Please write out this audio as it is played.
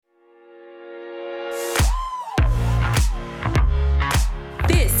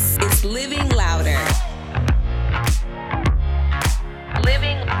is Living Louder.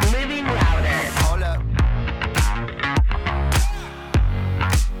 Living Louder. Hold up.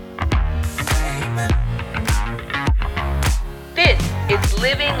 This is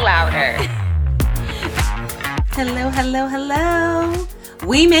Living Louder. Hello.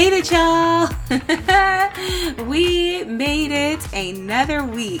 We made it, y'all. We made it another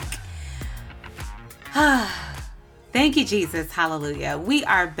week. Thank you, Jesus. Hallelujah. We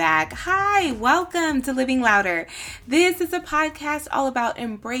are back. Hi, welcome to Living Louder. This is a podcast all about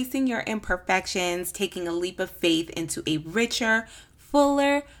embracing your imperfections, taking a leap of faith into a richer,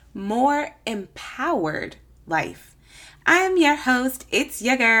 fuller, more empowered life. I'm your host. It's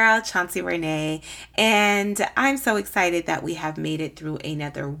your girl, Chauncey Renee, and I'm so excited that we have made it through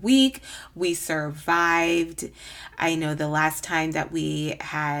another week. We survived. I know the last time that we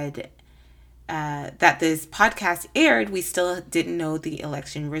had that this podcast aired, we still didn't know the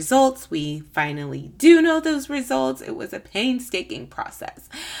election results. We finally do know those results. It was a painstaking process.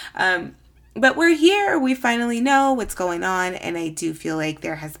 But we're here. We finally know what's going on. And I do feel like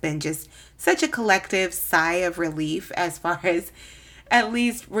there has been just such a collective sigh of relief as far as, at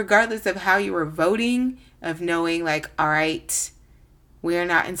least regardless of how you were voting, of knowing like, all right, we're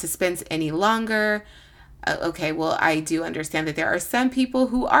not in suspense any longer. Okay, well, I do understand that there are some people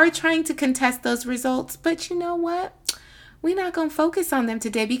who are trying to contest those results. But you know what? We're not going to focus on them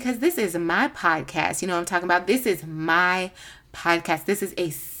today because this is my podcast. You know what I'm talking about? This is my podcast. This is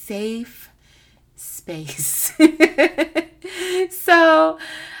a safe space. So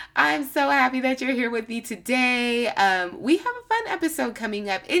I'm so happy that you're here with me today. We have a fun episode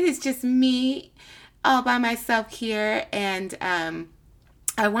coming up. It is just me all by myself here, and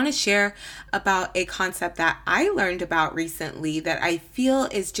I want to share about a concept that I learned about recently that I feel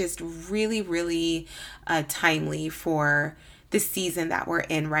is just really, really timely for the season that we're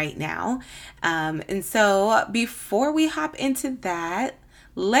in right now. And so before we hop into that,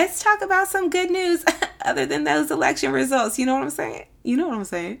 let's talk about some good news other than those election results. You know what I'm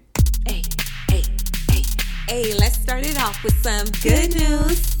saying? Hey, let's start it off with some good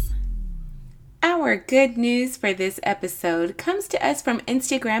news. Our good news for this episode comes to us from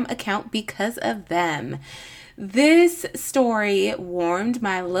Instagram account Because of Them. This story warmed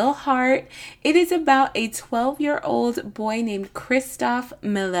my little heart. It is about a 12-year-old boy named Christophe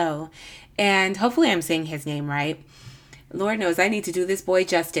Milot. And hopefully I'm saying his name right. Lord knows I need to do this boy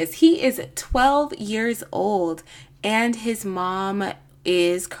justice. He is 12 years old and his mom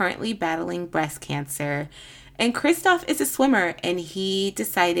is currently battling breast cancer. And Christophe is a swimmer, and he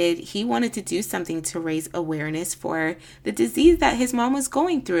decided he wanted to do something to raise awareness for the disease that his mom was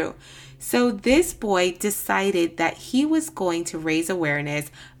going through. So this boy decided that he was going to raise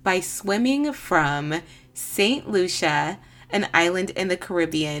awareness by swimming from St. Lucia, an island in the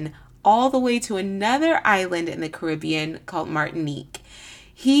Caribbean, all the way to another island in the Caribbean called Martinique.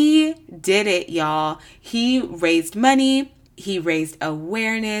 He did it, y'all. He raised money. He raised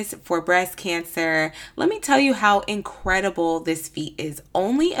awareness for breast cancer. Let me tell you how incredible this feat is.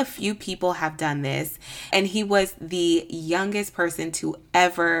 Only a few people have done this, and he was the youngest person to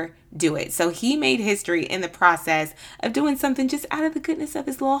ever do it. So he made history in the process of doing something just out of the goodness of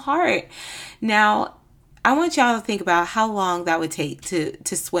his little heart. Now, I want y'all to think about how long that would take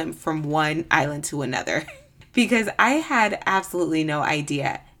to swim from one island to another, because I had absolutely no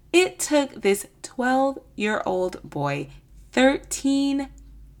idea. It took this 12-year-old boy 13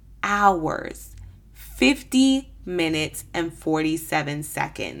 hours, 50 minutes, and 47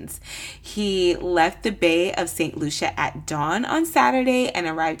 seconds. He left the Bay of St. Lucia at dawn on Saturday and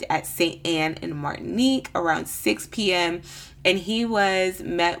arrived at St. Anne in Martinique around 6 p.m. And he was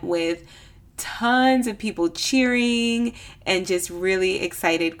met with tons of people cheering and just really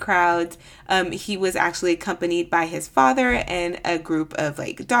excited crowds. He was actually accompanied by his father and a group of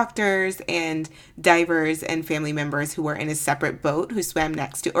like doctors and divers and family members who were in a separate boat who swam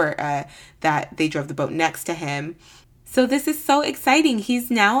next to, or that they drove the boat next to him. So this is so exciting.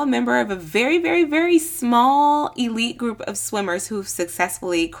 He's now a member of a very, very, very small elite group of swimmers who've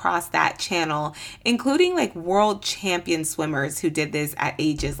successfully crossed that channel, including like world champion swimmers who did this at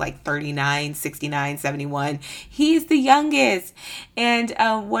ages like 39, 69, 71. He's the youngest. And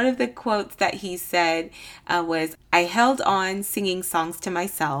one of the quotes that he said was, "I held on singing songs to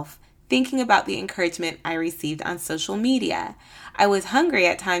myself, thinking about the encouragement I received on social media. I was hungry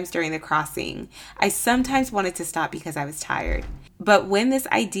at times during the crossing. I sometimes wanted to stop because I was tired. But when this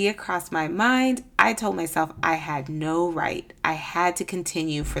idea crossed my mind, I told myself I had no right. I had to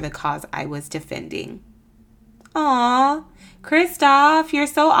continue for the cause I was defending." Aww. Kristoff, you're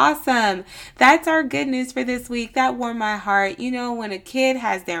so awesome. That's our good news for this week. That warmed my heart. You know, when a kid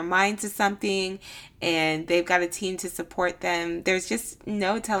has their mind to something and they've got a team to support them, there's just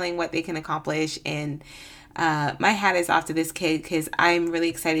no telling what they can accomplish. And my hat is off to this kid because I'm really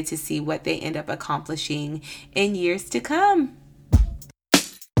excited to see what they end up accomplishing in years to come.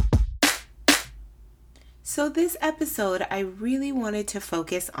 So this episode, I really wanted to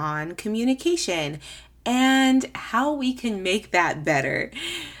focus on communication and how we can make that better.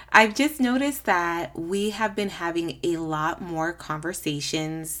 I've just noticed that we have been having a lot more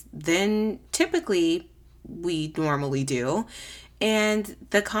conversations than typically we normally do. And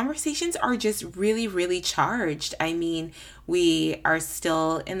the conversations are just really, really charged. I mean, we are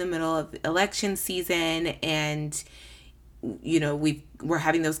still in the middle of election season, and you know, we're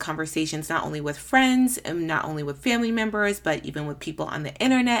having those conversations not only with friends and not only with family members, but even with people on the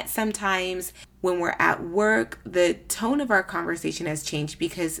internet sometimes. When we're at work, the tone of our conversation has changed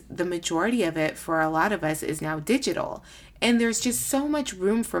because the majority of it for a lot of us is now digital. And there's just so much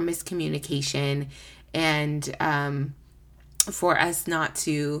room for miscommunication and for us not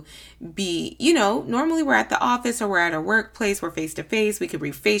to be, you know, normally we're at the office or we're at our workplace, we're face to face, we can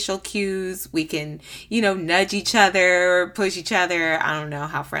read facial cues, we can, you know, nudge each other, push each other. I don't know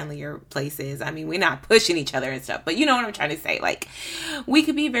how friendly your place is. I mean, we're not pushing each other and stuff, but you know what I'm trying to say? Like, we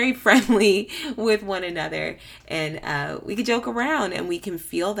could be very friendly with one another and we could joke around and we can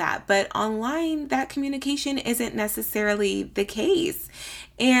feel that. But online, that communication isn't necessarily the case.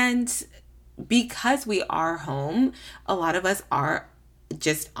 And because we are home, a lot of us are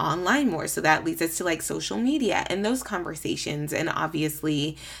just online more. So that leads us to like social media and those conversations. And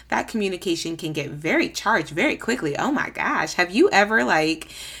obviously that communication can get very charged very quickly. Oh my gosh. Have you ever like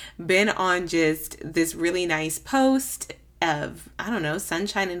been on just this really nice post of, I don't know,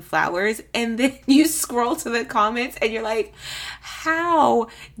 sunshine and flowers, and then you scroll to the comments and you're like, how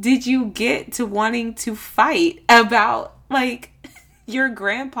did you get to wanting to fight about like your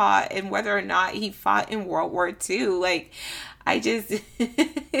grandpa and whether or not he fought in World War II? Like,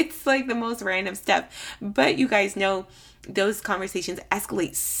 it's like the most random stuff. But you guys know those conversations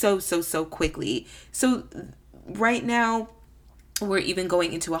escalate so quickly. So right now, we're even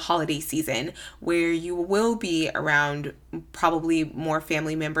going into a holiday season where you will be around probably more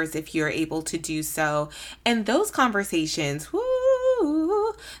family members if you're able to do so. And those conversations,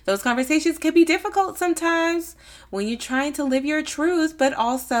 those conversations can be difficult sometimes when you're trying to live your truth, but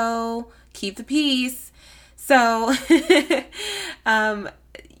also keep the peace. So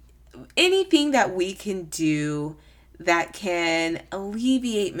anything that we can do that can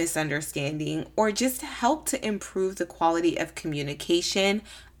alleviate misunderstanding or just help to improve the quality of communication,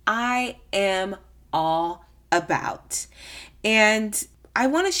 I am all about. And I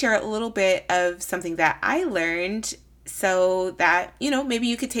want to share a little bit of something that I learned so that, you know, maybe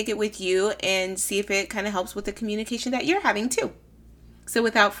you could take it with you and see if it kind of helps with the communication that you're having too. So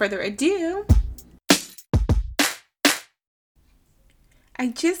without further ado, I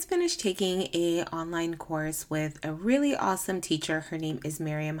just finished taking an online course with a really awesome teacher. Her name is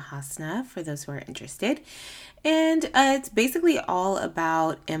Miriam Hasna, for those who are interested. And it's basically all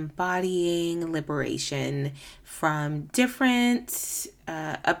about embodying liberation from different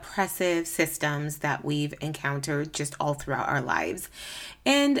oppressive systems that we've encountered just all throughout our lives.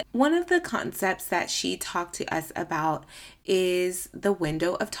 And one of the concepts that she talked to us about is the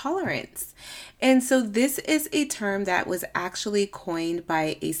window of tolerance. And so this is a term that was actually coined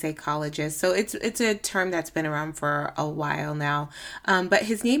by a psychologist. So it's a term that's been around for a while now. But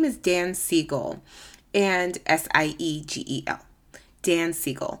his name is Dan Siegel, and Siegel, Dan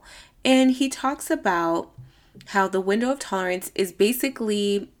Siegel. And he talks about how the window of tolerance is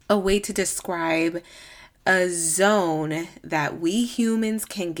basically a way to describe a zone that we humans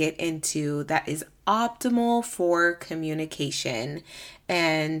can get into that is optimal for communication.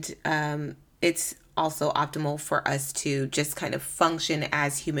 And it's also optimal for us to just kind of function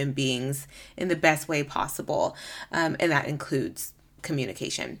as human beings in the best way possible. And that includes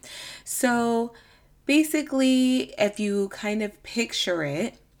communication. So basically, if you kind of picture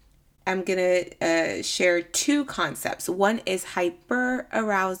it, I'm going to share two concepts. One is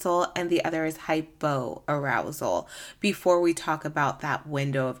hyperarousal and the other is hypoarousal before we talk about that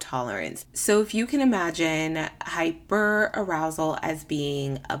window of tolerance. So if you can imagine hyperarousal as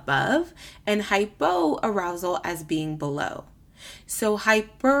being above and hypoarousal as being below. So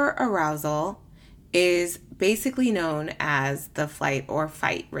hyperarousal is basically known as the flight or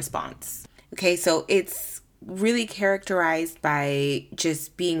fight response. Okay, so it's really characterized by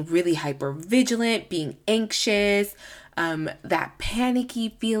just being really hyper vigilant, being anxious, that panicky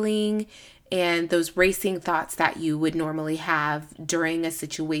feeling. and those racing thoughts that you would normally have during a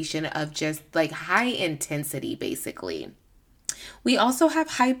situation of just like high intensity, basically. We also have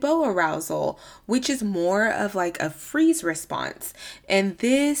hypoarousal, which is more of like a freeze response. And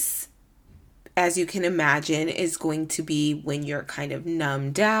this, as you can imagine, is going to be when you're kind of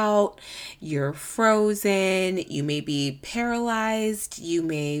numbed out, you're frozen, you may be paralyzed, you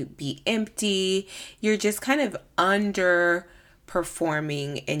may be empty, you're just kind of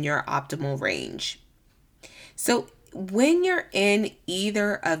underperforming in your optimal range. So when you're in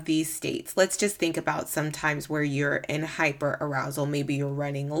either of these states, let's just think about sometimes where you're in hyperarousal. Maybe you're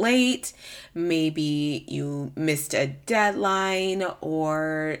running late, maybe you missed a deadline,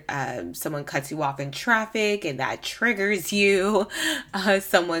 or someone cuts you off in traffic and that triggers you.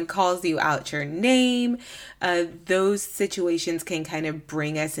 Someone calls you out your name. Those situations can kind of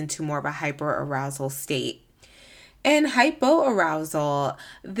bring us into more of a hyperarousal state. And hypoarousal,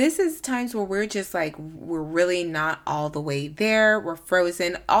 this is times where we're just like, we're really not all the way there. We're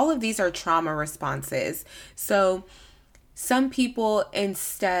frozen. All of these are trauma responses. So some people,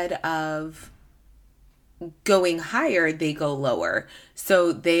 instead of going higher, they go lower.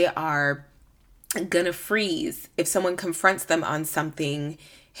 So they are gonna freeze. If someone confronts them on something,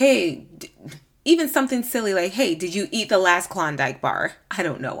 hey, even something silly like, hey, did you eat the last Klondike bar? I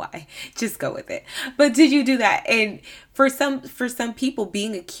don't know why. Just go with it. But did you do that? And for some people,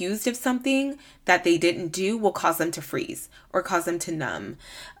 being accused of something that they didn't do will cause them to freeze or cause them to numb.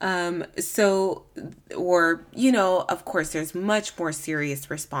 Of course, there's much more serious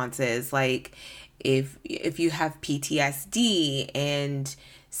responses. Like if you have PTSD and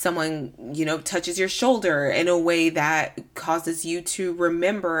someone, touches your shoulder in a way that causes you to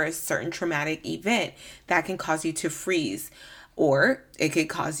remember a certain traumatic event, that can cause you to freeze. Or it could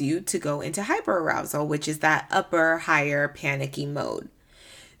cause you to go into hyperarousal, which is that upper, higher, panicky mode.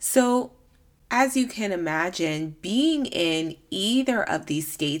 So as you can imagine, being in either of these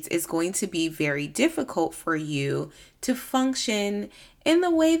states is going to be very difficult for you to function in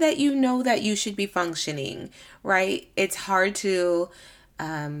the way that you know that you should be functioning, right? It's hard to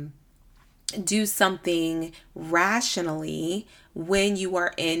do something rationally when you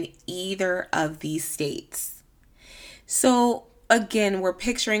are in either of these states. So again, we're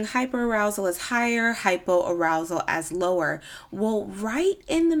picturing hyperarousal as higher, hypoarousal as lower. Well, right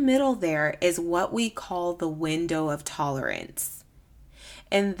in the middle there is what we call the window of tolerance.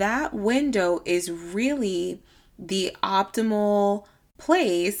 And that window is really the optimal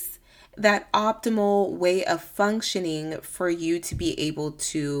place, that optimal way of functioning for you to be able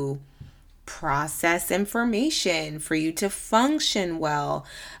to process information, for you to function well,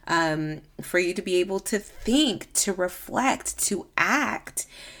 for you to be able to think, to reflect, to act.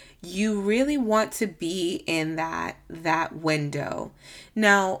 You really want to be in that window.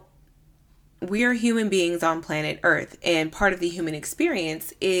 Now, we are human beings on planet Earth, and part of the human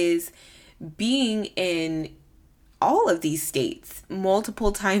experience is being in all of these states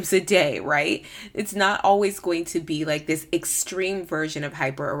multiple times a day, right? It's not always going to be like this extreme version of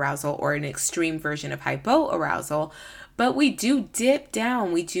hyperarousal or an extreme version of hypoarousal, but we do dip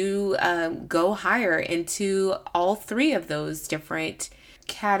down. We do go higher into all three of those different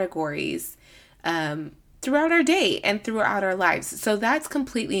categories throughout our day and throughout our lives. So that's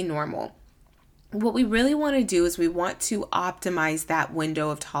completely normal. What we really want to do is we want to optimize that window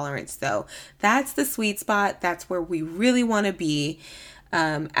of tolerance, though. That's the sweet spot. That's where we really want to be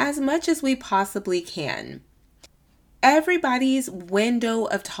as much as we possibly can. Everybody's window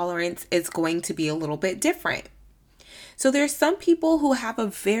of tolerance is going to be a little bit different. So there's some people who have a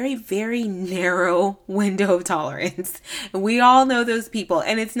very, very narrow window of tolerance. We all know those people,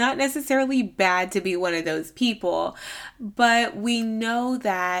 and it's not necessarily bad to be one of those people, but we know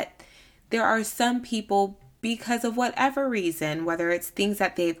that there are some people, because of whatever reason, whether it's things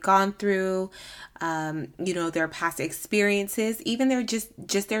that they've gone through, their past experiences, even their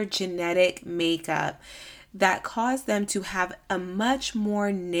just their genetic makeup, that cause them to have a much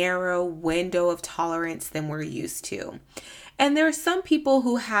more narrow window of tolerance than we're used to. And there are some people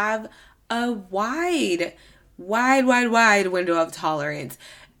who have a wide window of tolerance.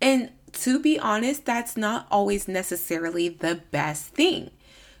 And to be honest, that's not always necessarily the best thing.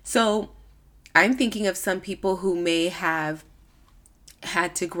 So I'm thinking of some people who may have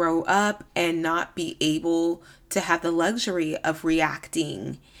had to grow up and not be able to have the luxury of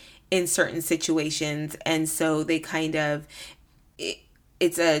reacting in certain situations. And so they kind of,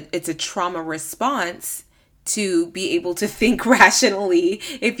 it's a trauma response to be able to think rationally,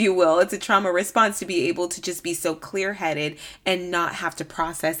 if you will. It's a trauma response to be able to just be so clear-headed and not have to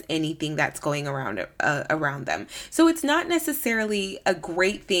process anything that's going around them. So it's not necessarily a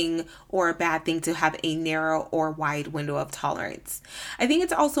great thing or a bad thing to have a narrow or wide window of tolerance. I think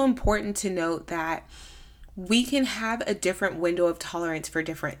it's also important to note that we can have a different window of tolerance for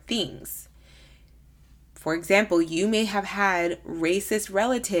different things. For example, you may have had racist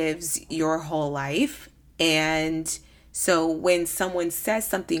relatives your whole life, and so when someone says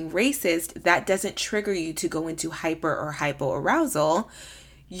something racist, that doesn't trigger you to go into hyper or hypoarousal.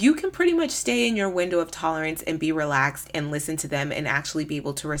 You can pretty much stay in your window of tolerance and be relaxed and listen to them and actually be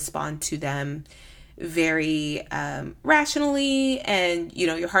able to respond to them very rationally, and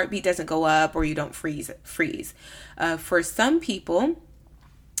your heartbeat doesn't go up or you don't freeze. For some people,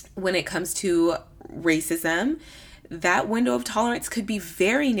 when it comes to racism, that window of tolerance could be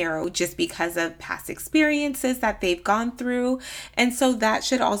very narrow just because of past experiences that they've gone through. And so that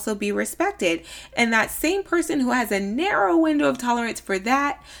should also be respected. And that same person who has a narrow window of tolerance for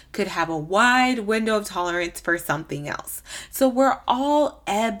that could have a wide window of tolerance for something else. So we're all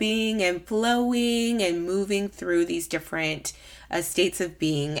ebbing and flowing and moving through these different states of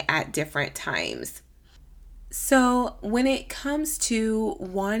being at different times. So when it comes to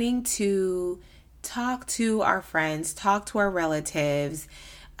wanting to talk to our friends, talk to our relatives,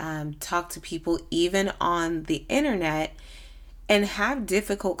 talk to people even on the internet, and have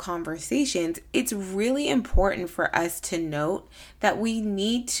difficult conversations, it's really important for us to note that we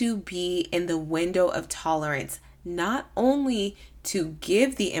need to be in the window of tolerance, not only to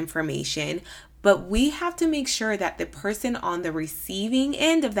give the information, but we have to make sure that the person on the receiving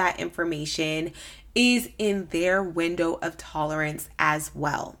end of that information is in their window of tolerance as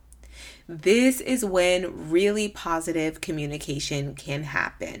well. This is when really positive communication can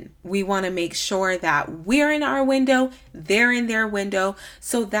happen. We want to make sure that we're in our window, they're in their window,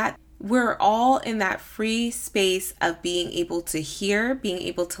 so that we're all in that free space of being able to hear, being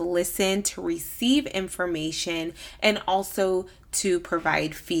able to listen, to receive information, and also to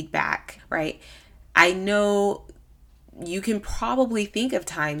provide feedback, right? I know you can probably think of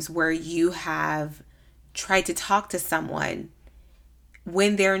times where you have tried to talk to someone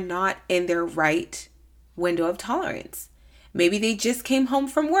when they're not in their right window of tolerance. Maybe they just came home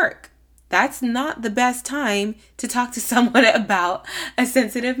from work. That's not the best time to talk to someone about a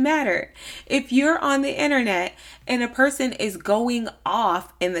sensitive matter. If you're on the internet and a person is going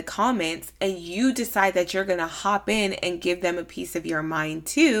off in the comments and you decide that you're going to hop in and give them a piece of your mind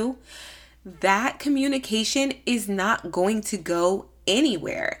too, that communication is not going to go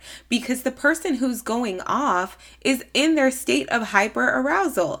anywhere, because the person who's going off is in their state of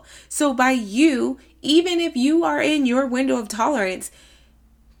hyperarousal. So by you, even if you are in your window of tolerance,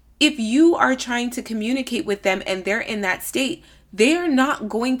 if you are trying to communicate with them and they're in that state, they're not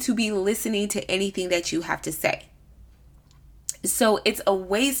going to be listening to anything that you have to say. So it's a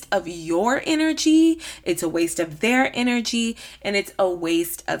waste of your energy, it's a waste of their energy, and it's a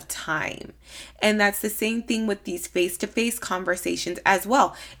waste of time. And that's the same thing with these face-to-face conversations as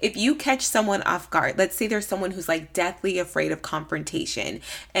well. If you catch someone off guard, let's say there's someone who's like deathly afraid of confrontation,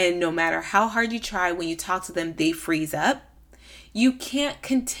 and no matter how hard you try, when you talk to them, they freeze up. You can't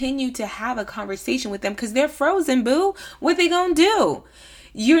continue to have a conversation with them because they're frozen, boo. What they gonna do?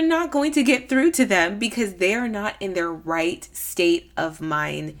 You're not going to get through to them because they're not in their right state of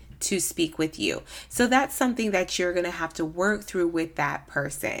mind to speak with you. So that's something that you're going to have to work through with that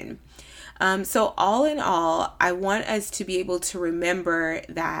person. So all in all, I want us to be able to remember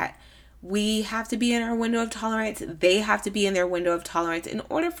that we have to be in our window of tolerance. They have to be in their window of tolerance in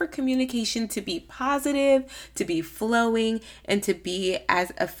order for communication to be positive, to be flowing, and to be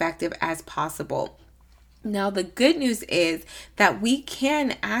as effective as possible. Now, the good news is that we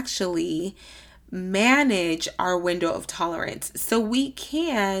can actually manage our window of tolerance. So we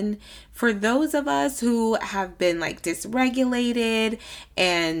can, for those of us who have been like dysregulated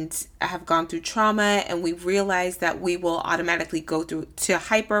and have gone through trauma, and we realize that we will automatically go through to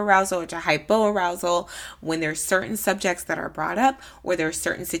hyperarousal or to hypoarousal when there's certain subjects that are brought up or there are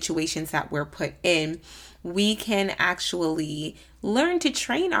certain situations that we're put in, we can actually learn to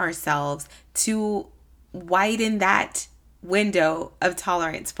train ourselves to widen that window of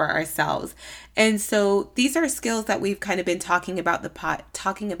tolerance for ourselves. And so these are skills that we've kind of been talking about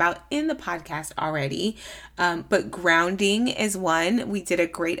in the podcast already. But grounding is one. We did a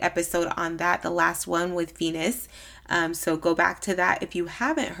great episode on that, the last one with Venus. So go back to that if you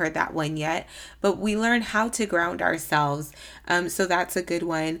haven't heard that one yet. But we learn how to ground ourselves. So that's a good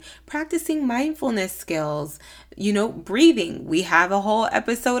one. Practicing mindfulness skills, breathing. We have a whole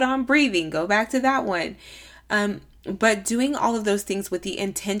episode on breathing. Go back to that one. But doing all of those things with the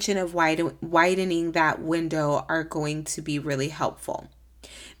intention of widening that window are going to be really helpful.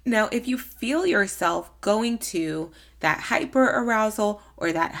 Now, if you feel yourself going to that hyper arousal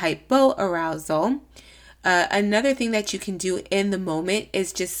or that hypo arousal, another thing that you can do in the moment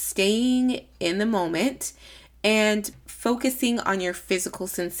is just staying in the moment and focusing on your physical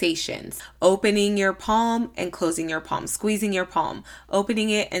sensations. Opening your palm and closing your palm, squeezing your palm, opening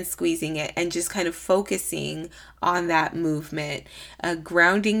it and squeezing it, and just kind of focusing on that movement.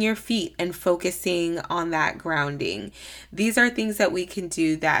 Grounding your feet and focusing on that grounding. These are things that we can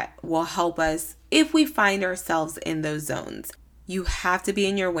do that will help us if we find ourselves in those zones. You have to be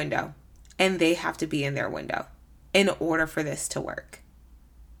in your window, and they have to be in their window in order for this to work.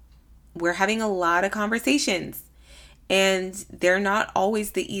 We're having a lot of conversations, and they're not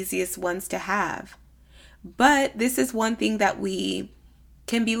always the easiest ones to have. But this is one thing that we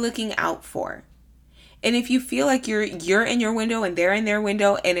can be looking out for. And if you feel like you're in your window and they're in their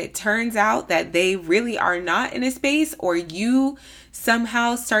window, and it turns out that they really are not in a space, or you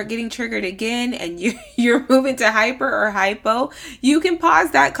somehow start getting triggered again and you're moving to hyper or hypo, you can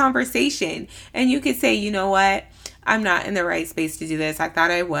pause that conversation and you could say, you know what? I'm not in the right space to do this. I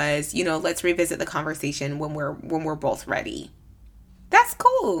thought I was. Let's revisit the conversation when we're both ready. That's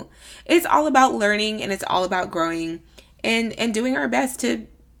cool. It's all about learning, and it's all about growing and doing our best,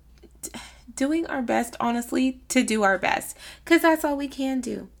 honestly, to do our best, because that's all we can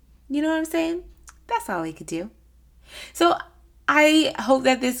do. You know what I'm saying? That's all we could do. So I hope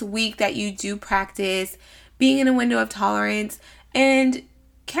that this week that you do practice being in a window of tolerance and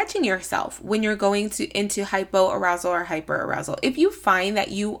catching yourself when you're going into hypo arousal or hyper arousal. If you find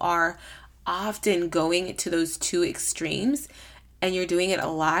that you are often going to those two extremes and you're doing it a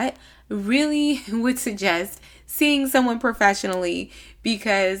lot, really would suggest seeing someone professionally,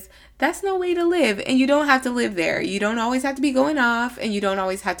 because that's no way to live, and you don't have to live there. You don't always have to be going off, and you don't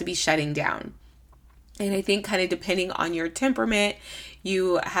always have to be shutting down. And I think kind of depending on your temperament,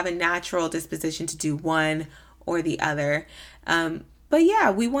 you have a natural disposition to do one or the other. But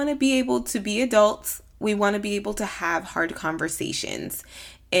yeah, we want to be able to be adults. We want to be able to have hard conversations,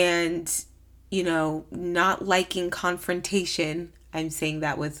 and, not liking confrontation. I'm saying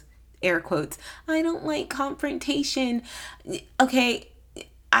that with air quotes. I don't like confrontation. Okay,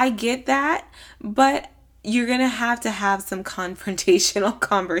 I get that, but you're going to have some confrontational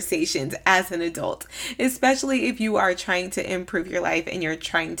conversations as an adult, especially if you are trying to improve your life and you're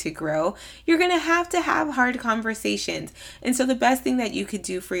trying to grow. You're going to have hard conversations. And so the best thing that you could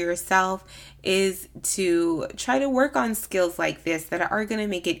do for yourself is to try to work on skills like this that are going to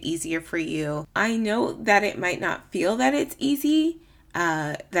make it easier for you. I know that it might not feel that it's easy,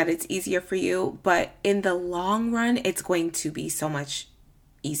 that it's easier for you, but in the long run, it's going to be so much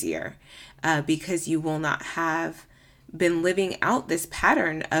easier. Because you will not have been living out this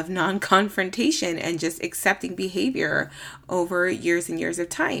pattern of non-confrontation and just accepting behavior over years and years of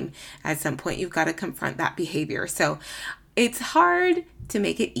time. At some point, you've got to confront that behavior. So it's hard to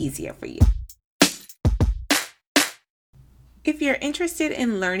make it easier for you. If you're interested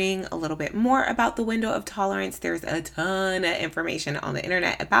in learning a little bit more about the window of tolerance, there's a ton of information on the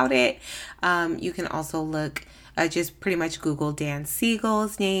internet about it. You can also look just pretty much Google Dan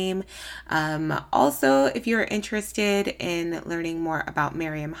Siegel's name. Also, if you're interested in learning more about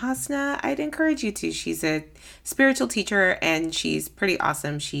Miriam Hasna, I'd encourage you to. She's a spiritual teacher and she's pretty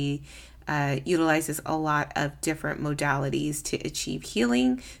awesome. She utilizes a lot of different modalities to achieve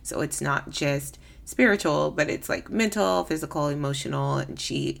healing. So it's not just spiritual, but it's like mental, physical, emotional, and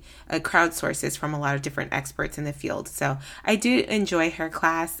she crowdsources from a lot of different experts in the field. So I do enjoy her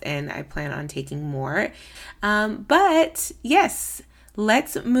class and I plan on taking more. But yes,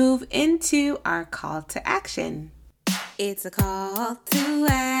 let's move into our call to action. It's a call to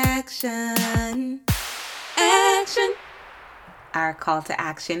action. Action. Our call to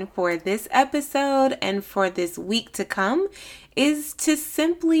action for this episode and for this week to come is to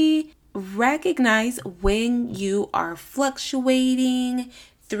simply recognize when you are fluctuating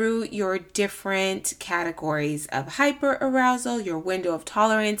through your different categories of hyperarousal, your window of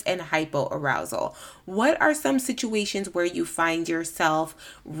tolerance, and hypoarousal. What are some situations where you find yourself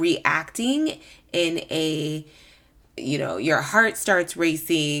reacting in a, your heart starts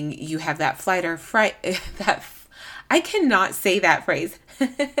racing, you have that flight or fright, I cannot say that phrase,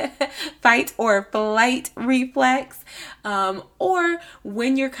 fight or flight reflex, or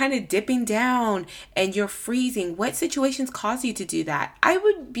when you're kind of dipping down and you're freezing. What situations cause you to do that? I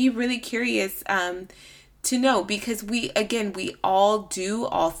would be really curious to know, because we all do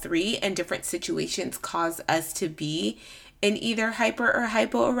all three, and different situations cause us to be in either hyper or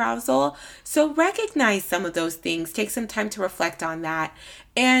hypoarousal. So recognize some of those things. Take some time to reflect on that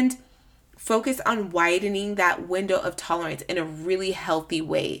and focus on widening that window of tolerance in a really healthy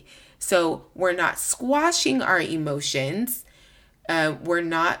way. So we're not squashing our emotions. We're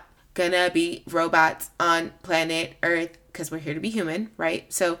not gonna be robots on planet Earth because we're here to be human,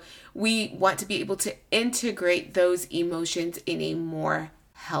 right? So we want to be able to integrate those emotions in a more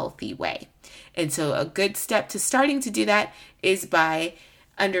healthy way. And so a good step to starting to do that is by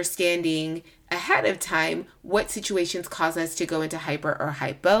understanding ahead of time what situations cause us to go into hyper or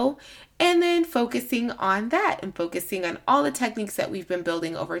hypo, and then focusing on that and focusing on all the techniques that we've been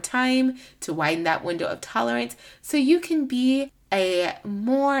building over time to widen that window of tolerance so you can be a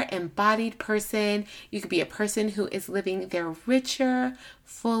more embodied person. You could be a person who is living their richer,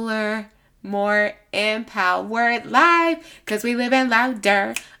 fuller, more empowered life because we live in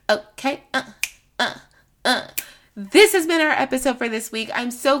louder. Okay. This has been our episode for this week.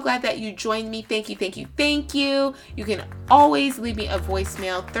 I'm so glad that you joined me. Thank you. You can always leave me a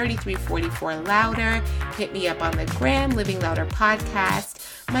voicemail, 3344 louder. Hit me up on the gram, Living Louder Podcast.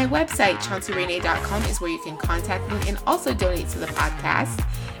 My website, ChaunceyRenee.com, is where you can contact me and also donate to the podcast.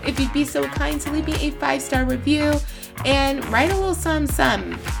 If you'd be so kind to leave me a 5-star review and write a little some.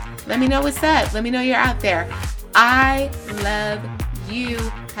 Let me know what's up. Let me know you're out there. I love you.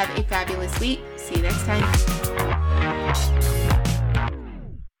 Have a fabulous week. See you next time.